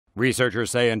Researchers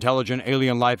say intelligent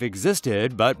alien life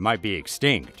existed but might be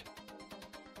extinct.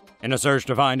 In a search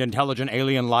to find intelligent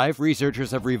alien life,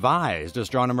 researchers have revised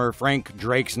astronomer Frank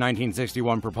Drake's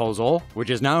 1961 proposal, which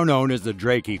is now known as the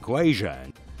Drake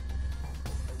equation,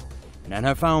 and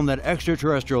have found that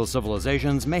extraterrestrial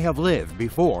civilizations may have lived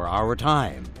before our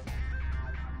time.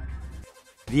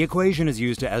 The equation is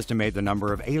used to estimate the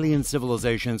number of alien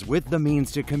civilizations with the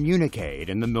means to communicate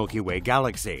in the Milky Way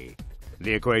galaxy.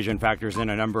 The equation factors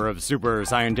in a number of super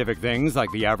scientific things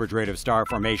like the average rate of star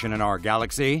formation in our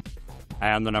galaxy,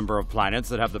 and the number of planets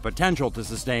that have the potential to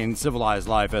sustain civilized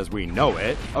life as we know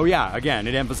it. Oh yeah, again,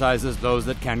 it emphasizes those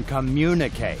that can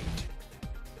communicate.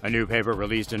 A new paper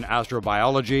released in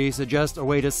Astrobiology suggests a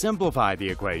way to simplify the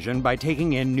equation by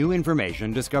taking in new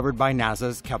information discovered by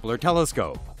NASA's Kepler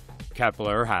telescope.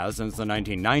 Kepler has, since the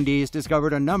 1990s,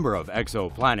 discovered a number of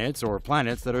exoplanets, or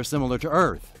planets that are similar to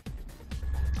Earth.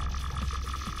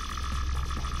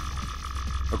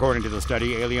 According to the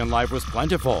study, alien life was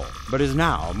plentiful, but is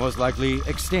now most likely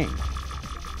extinct.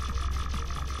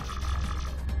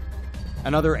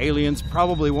 And other aliens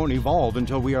probably won't evolve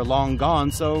until we are long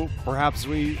gone, so perhaps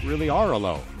we really are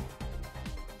alone.